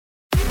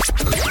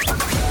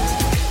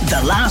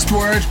The Last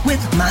Word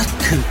with Matt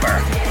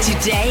Cooper.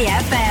 Today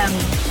FM.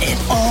 It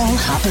all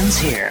happens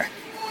here.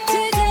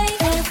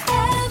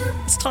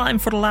 It's time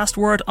for the last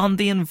word on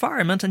the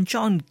environment, and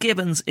John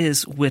Gibbons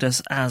is with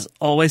us as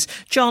always.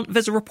 John,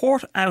 there's a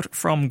report out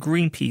from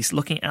Greenpeace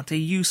looking at the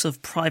use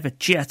of private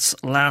jets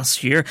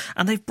last year,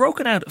 and they've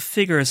broken out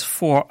figures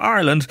for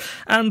Ireland.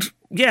 And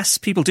yes,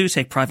 people do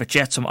take private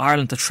jets from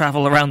Ireland to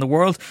travel around the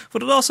world,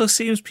 but it also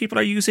seems people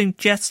are using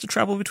jets to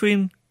travel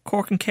between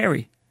Cork and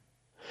Kerry.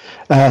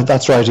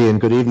 That's right, Ian.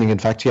 Good evening. In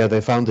fact,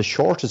 they found the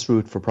shortest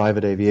route for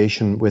private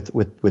aviation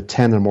with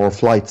 10 or more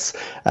flights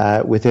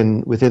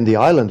within the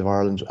island of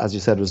Ireland, as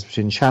you said, was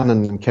between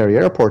Shannon and Kerry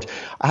Airport.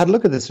 I had a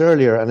look at this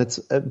earlier, and it's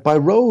by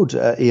road,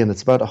 Ian,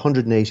 it's about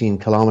 118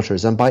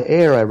 kilometres, and by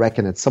air, I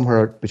reckon it's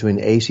somewhere between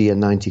 80 and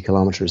 90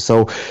 kilometres.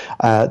 So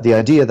the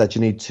idea that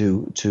you need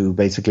to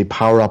basically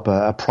power up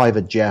a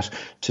private jet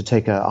to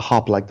take a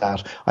hop like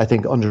that, I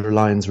think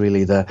underlines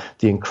really the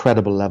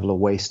incredible level of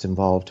waste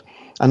involved.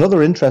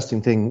 Another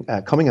interesting thing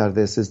coming out of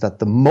this is that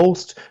the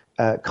most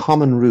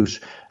common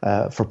route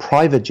for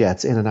private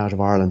jets in and out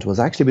of Ireland was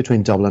actually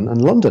between Dublin and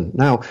London.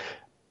 Now,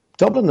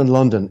 Dublin and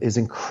London is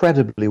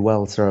incredibly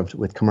well served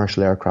with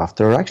commercial aircraft.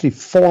 There are actually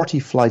 40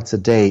 flights a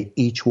day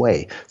each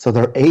way. So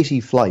there are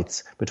 80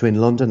 flights between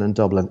London and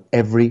Dublin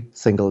every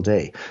single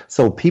day.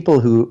 So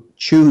people who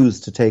choose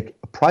to take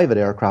a private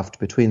aircraft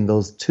between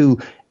those two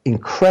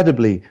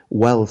incredibly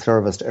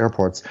well-serviced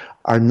airports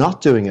are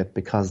not doing it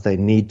because they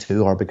need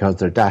to or because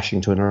they're dashing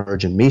to an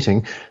urgent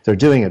meeting. They're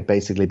doing it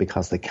basically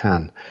because they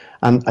can.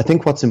 And I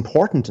think what's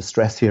important to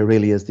stress here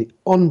really is the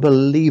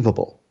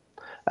unbelievable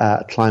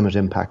climate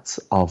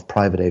impacts of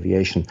private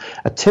aviation.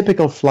 A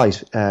typical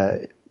flight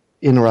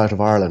in or out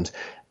of Ireland,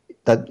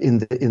 that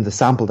in the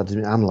sample that has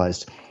been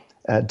analysed,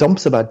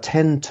 dumps about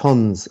 10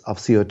 tonnes of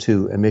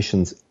CO2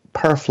 emissions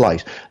per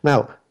flight.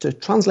 Now, to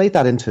translate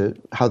that into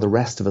how the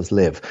rest of us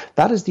live,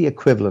 that is the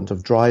equivalent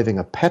of driving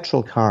a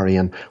petrol car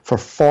in for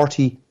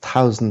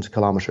 40,000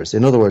 kilometres.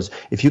 In other words,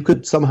 if you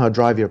could somehow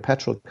drive your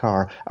petrol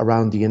car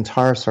around the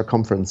entire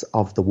circumference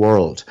of the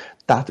world,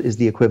 that is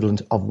the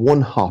equivalent of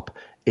one hop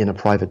in a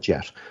private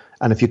jet.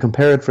 And if you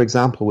compare it, for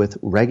example, with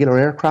regular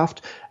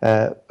aircraft,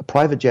 a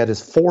private jet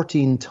is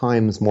 14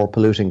 times more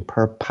polluting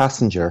per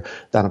passenger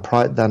than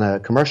a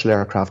commercial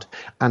aircraft,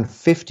 and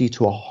 50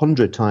 to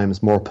 100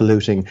 times more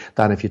polluting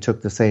than if you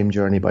took the same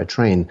journey by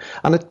train.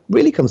 And it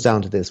really comes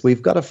down to this.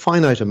 We've got a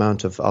finite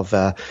amount of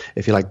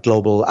if you like,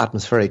 global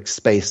atmospheric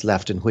space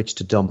left in which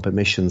to dump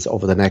emissions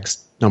over the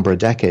next number of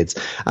decades.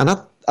 And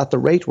at the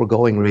rate we're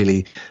going,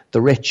 really, the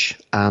rich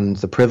and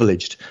the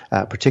privileged,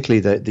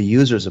 particularly the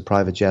users of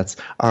private jets,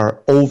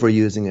 are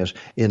overusing it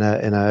in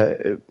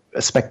a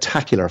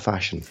spectacular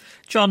fashion.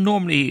 John,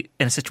 normally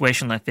in a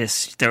situation like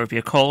this, there would be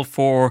a call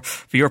for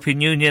the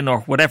European Union or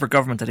whatever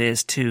government it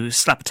is to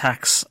slap a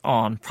tax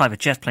on private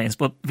jet planes.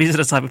 But these are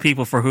the type of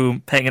people for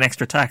whom paying an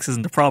extra tax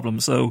isn't a problem.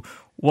 So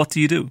what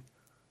do you do?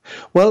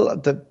 Well,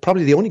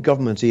 probably the only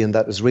government, Ian,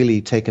 that has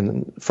really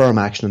taken firm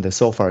action in this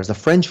so far is the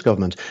French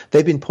government.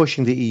 They've been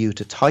pushing the EU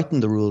to tighten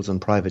the rules on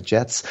private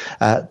jets.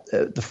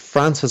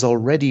 France has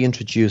already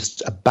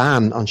introduced a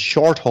ban on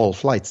short-haul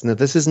flights. Now,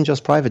 this isn't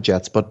just private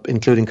jets, but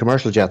including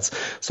commercial jets.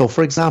 So,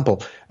 for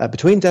example,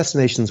 between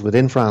destinations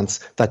within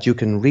France that you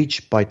can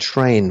reach by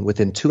train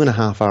within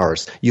 2.5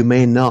 hours, you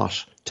may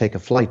not take a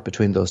flight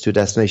between those two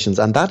destinations,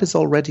 and that is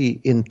already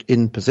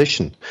in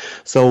position.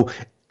 So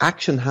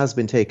action has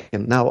been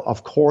taken. Now,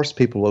 of course,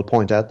 people will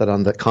point out that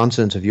on the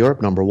continent of Europe,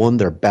 number one,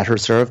 they're better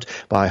served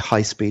by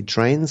high-speed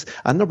trains.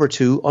 And number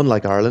two,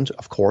 unlike Ireland,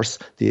 of course,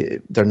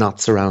 they're not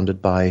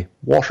surrounded by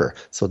water.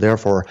 So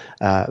therefore,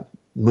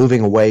 moving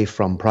away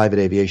from private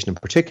aviation in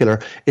particular,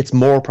 it's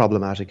more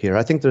problematic here.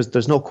 I think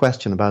there's no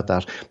question about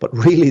that. But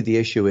really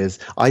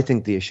I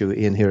think the issue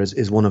in here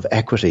is one of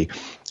equity.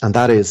 And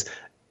that is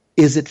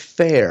it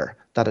fair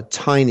that a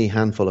tiny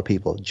handful of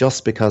people,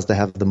 just because they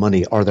have the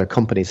money or their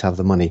companies have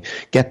the money,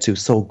 get to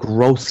so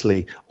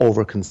grossly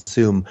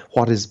overconsume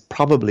what is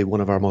probably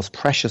one of our most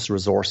precious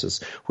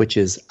resources, which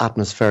is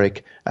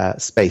atmospheric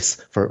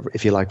space for,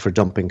 if you like, for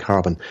dumping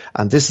carbon.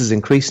 And this is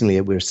increasingly,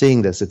 we're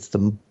seeing this, it's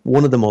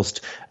one of the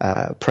most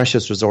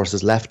precious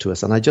resources left to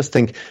us. And I just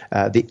think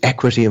the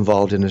equity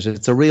involved in it,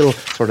 it's a real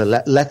sort of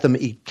let them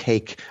eat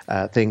cake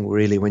thing,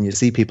 really, when you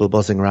see people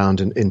buzzing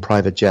around in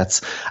private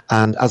jets.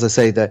 And as I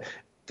say, there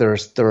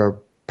are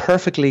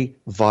perfectly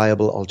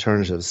viable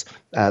alternatives.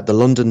 The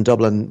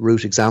London-Dublin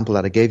route example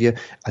that I gave you,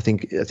 I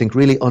think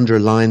really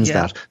underlines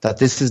that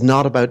this is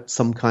not about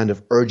some kind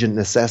of urgent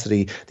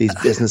necessity. These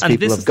business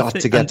people have got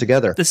to get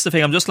together. This is the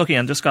thing. I'm just looking,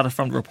 and just got it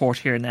from the report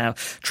here now.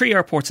 3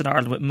 airports in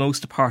Ireland with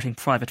most departing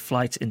private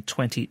flights in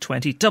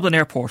 2020. Dublin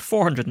Airport,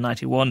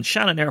 491.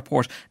 Shannon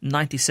Airport,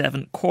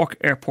 97. Cork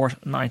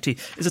Airport, 90.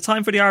 Is it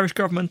time for the Irish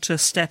government to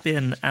step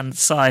in and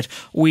decide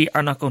we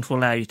are not going to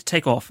allow you to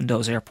take off in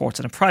those airports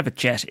in a private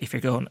jet if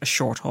you're going a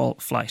short-haul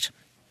flight?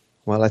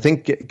 Well, I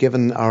think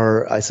given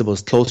our, I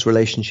suppose, close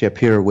relationship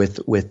here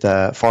with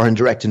foreign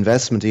direct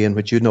investment, Ian,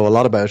 which you know a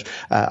lot about,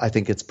 I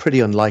think it's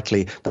pretty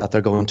unlikely that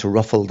they're going to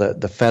ruffle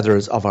the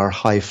feathers of our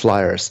high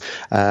flyers.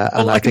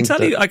 Well, I can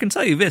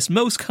tell you this: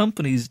 most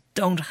companies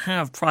don't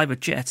have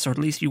private jets, or at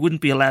least you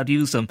wouldn't be allowed to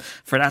use them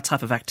for that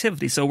type of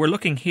activity. So we're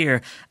looking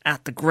here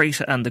at the great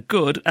and the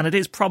good, and it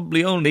is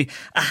probably only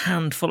a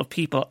handful of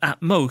people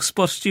at most.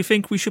 But do you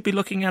think we should be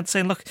looking at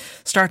saying, look,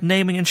 start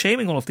naming and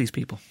shaming all of these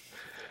people?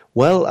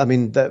 Well, I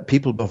mean, the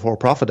people before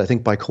profit, I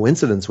think by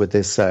coincidence with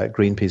this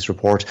Greenpeace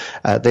report,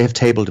 they have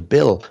tabled a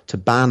bill to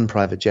ban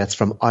private jets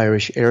from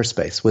Irish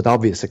airspace, with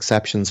obvious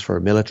exceptions for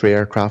military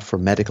aircraft, for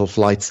medical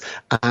flights,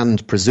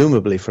 and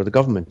presumably for the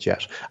government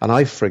jet. And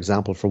I, for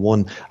example, for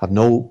one, have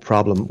no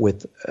problem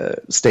with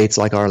states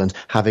like Ireland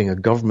having a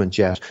government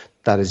jet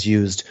that is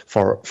used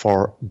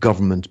for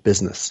government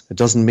business. It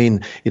doesn't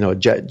mean,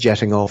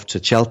 jetting off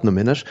to Cheltenham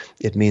in it.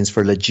 It means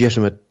for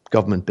legitimate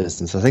government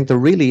business. I think there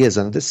really is,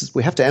 and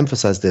we have to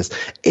emphasize this,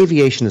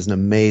 aviation is an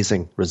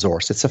amazing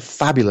resource. It's a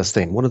fabulous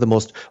thing, one of the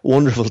most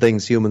wonderful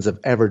things humans have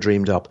ever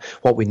dreamed up.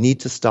 What we need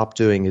to stop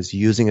doing is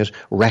using it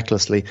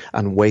recklessly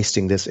and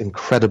wasting this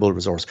incredible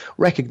resource.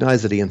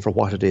 Recognize it, Ian, for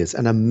what it is,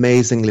 an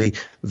amazingly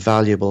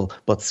valuable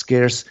but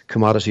scarce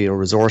commodity or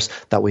resource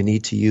that we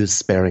need to use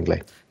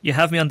sparingly. You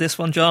have me on this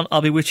one, John.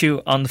 I'll be with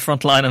you on the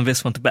front line on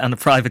this one to ban the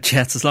private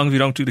jets, as long as we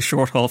don't do the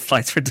short haul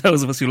flights for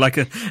those of us who like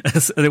a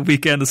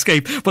weekend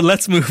escape. But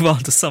let's move on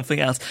to something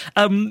else.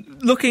 You're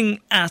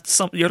looking at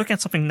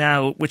something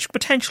now which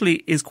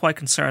potentially is quite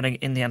concerning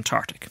in the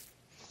Antarctic.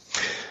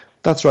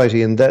 That's right,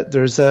 Ian.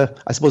 There's I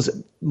suppose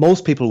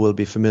most people will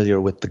be familiar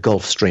with the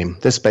Gulf Stream.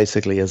 This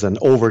basically is an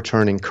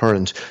overturning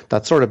current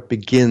that sort of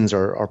begins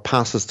or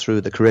passes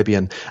through the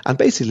Caribbean and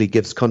basically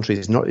gives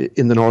countries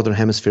in the Northern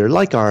Hemisphere,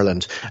 like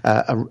Ireland,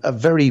 a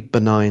very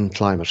benign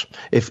climate.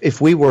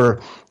 If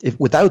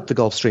without the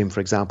Gulf Stream, for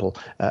example,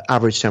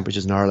 average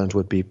temperatures in Ireland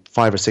would be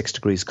 5 or 6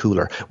 degrees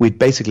cooler. We'd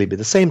basically be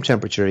the same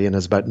temperature, Ian,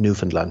 as about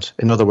Newfoundland.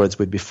 In other words,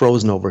 we'd be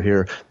frozen over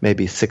here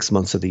maybe 6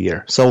 months of the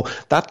year. So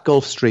that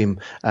Gulf Stream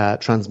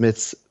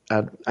transmits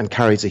and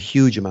carries a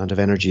huge amount of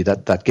energy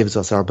that gives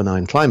us our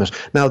benign climate.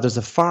 Now, there's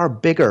a far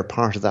bigger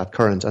part of that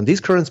current, and these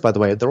currents, by the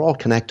way, they're all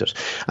connected,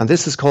 and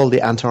this is called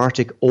the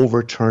Antarctic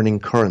overturning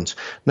current.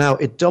 Now,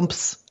 it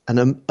dumps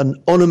an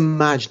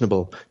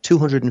unimaginable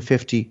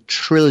 250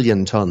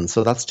 trillion tons,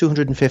 so that's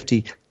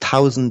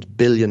 250,000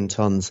 billion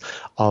tons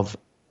of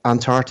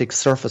Antarctic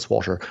surface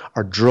water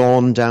are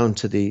drawn down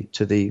to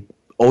the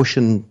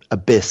ocean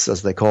abyss,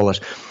 as they call it.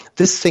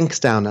 This sinks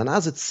down, and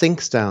as it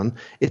sinks down,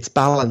 it's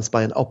balanced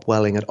by an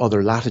upwelling at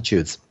other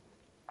latitudes.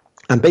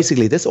 And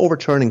basically, this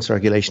overturning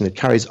circulation, it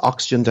carries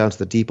oxygen down to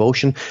the deep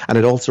ocean, and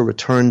it also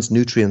returns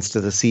nutrients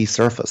to the sea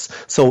surface.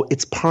 So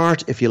it's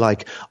part, if you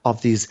like,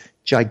 of these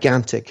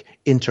gigantic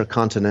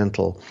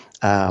intercontinental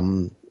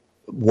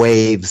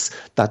waves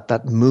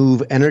that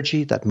move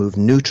energy, that move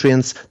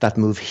nutrients, that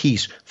move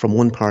heat from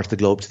one part of the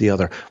globe to the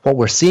other. What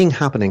we're seeing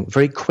happening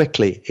very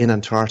quickly in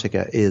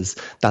Antarctica is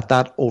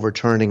that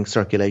overturning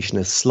circulation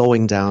is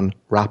slowing down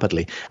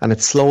rapidly. And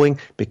it's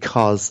slowing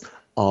because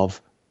of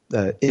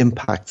the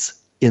impacts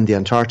in the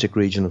Antarctic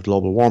region of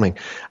global warming.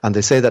 And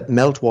they say that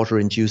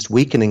meltwater-induced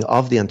weakening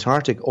of the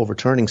Antarctic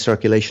overturning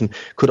circulation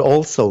could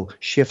also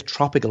shift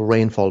tropical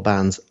rainfall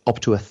bands up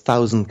to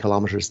 1,000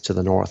 kilometres to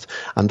the north.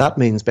 And that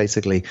means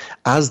basically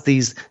as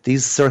these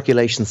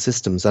circulation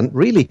systems, and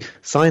really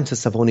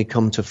scientists have only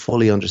come to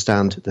fully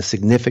understand the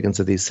significance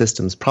of these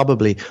systems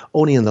probably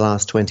only in the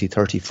last 20,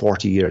 30,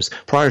 40 years.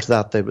 Prior to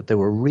that, they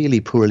were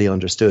really poorly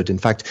understood. In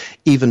fact,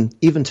 even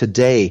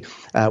today,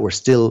 we're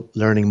still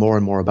learning more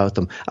and more about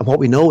them. And what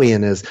we know,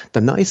 Ian, is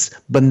the nice,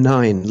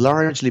 benign,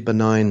 largely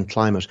benign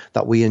climate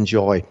that we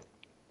enjoy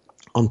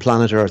on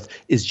planet Earth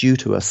is due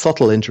to a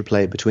subtle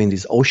interplay between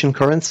these ocean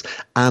currents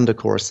and, of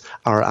course,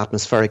 our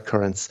atmospheric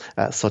currents,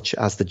 such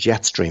as the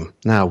jet stream.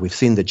 Now, we've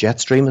seen the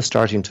jet stream is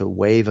starting to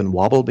wave and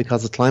wobble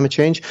because of climate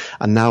change,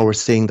 and now we're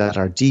seeing that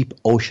our deep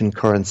ocean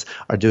currents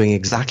are doing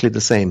exactly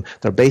the same.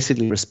 They're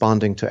basically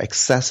responding to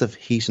excessive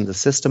heat in the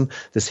system.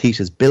 This heat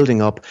is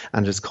building up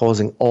and is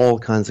causing all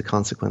kinds of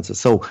consequences.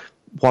 So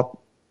what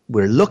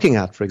we're looking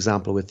at, for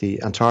example, with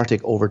the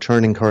Antarctic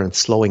overturning current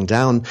slowing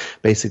down,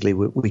 basically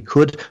we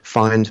could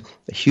find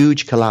a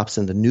huge collapse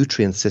in the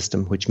nutrient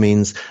system, which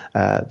means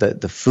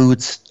the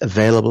foods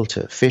available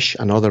to fish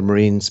and other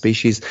marine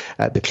species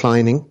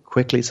declining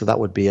quickly. So that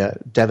would be a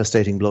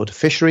devastating blow to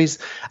fisheries.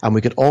 And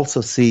we could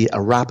also see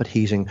a rapid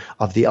heating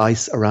of the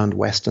ice around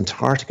West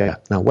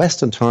Antarctica. Now,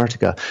 West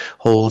Antarctica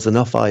holds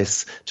enough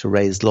ice to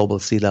raise global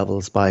sea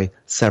levels by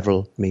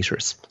several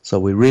meters. So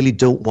we really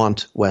don't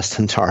want West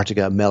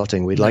Antarctica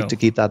melting. We'd like to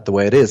keep that the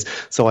way it is.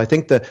 So I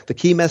think the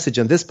key message,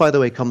 and this, by the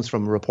way, comes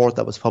from a report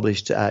that was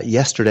published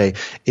yesterday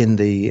in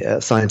the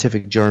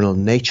scientific journal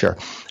Nature.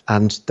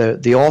 And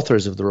the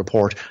authors of the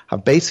report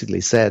have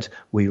basically said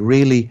we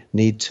really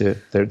need to,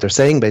 they're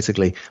saying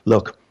basically,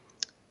 look,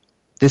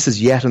 this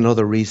is yet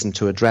another reason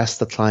to address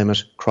the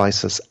climate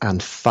crisis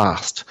and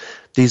fast.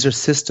 These are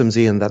systems,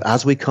 Ian, that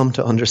as we come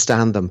to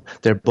understand them,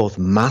 they're both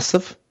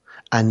massive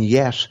and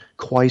yet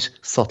quite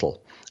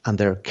subtle. And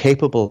they're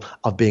capable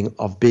of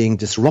being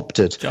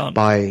disrupted John,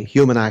 by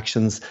human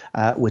actions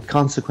with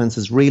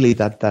consequences really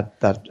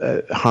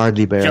that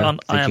hardly bear John,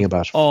 thinking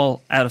about.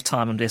 All out of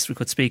time on this. We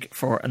could speak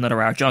for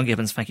another hour. John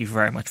Gibbons, thank you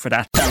very much for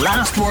that. The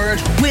Last Word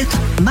with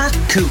Matt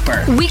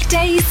Cooper.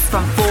 Weekdays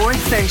from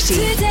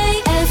 4:30.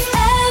 Today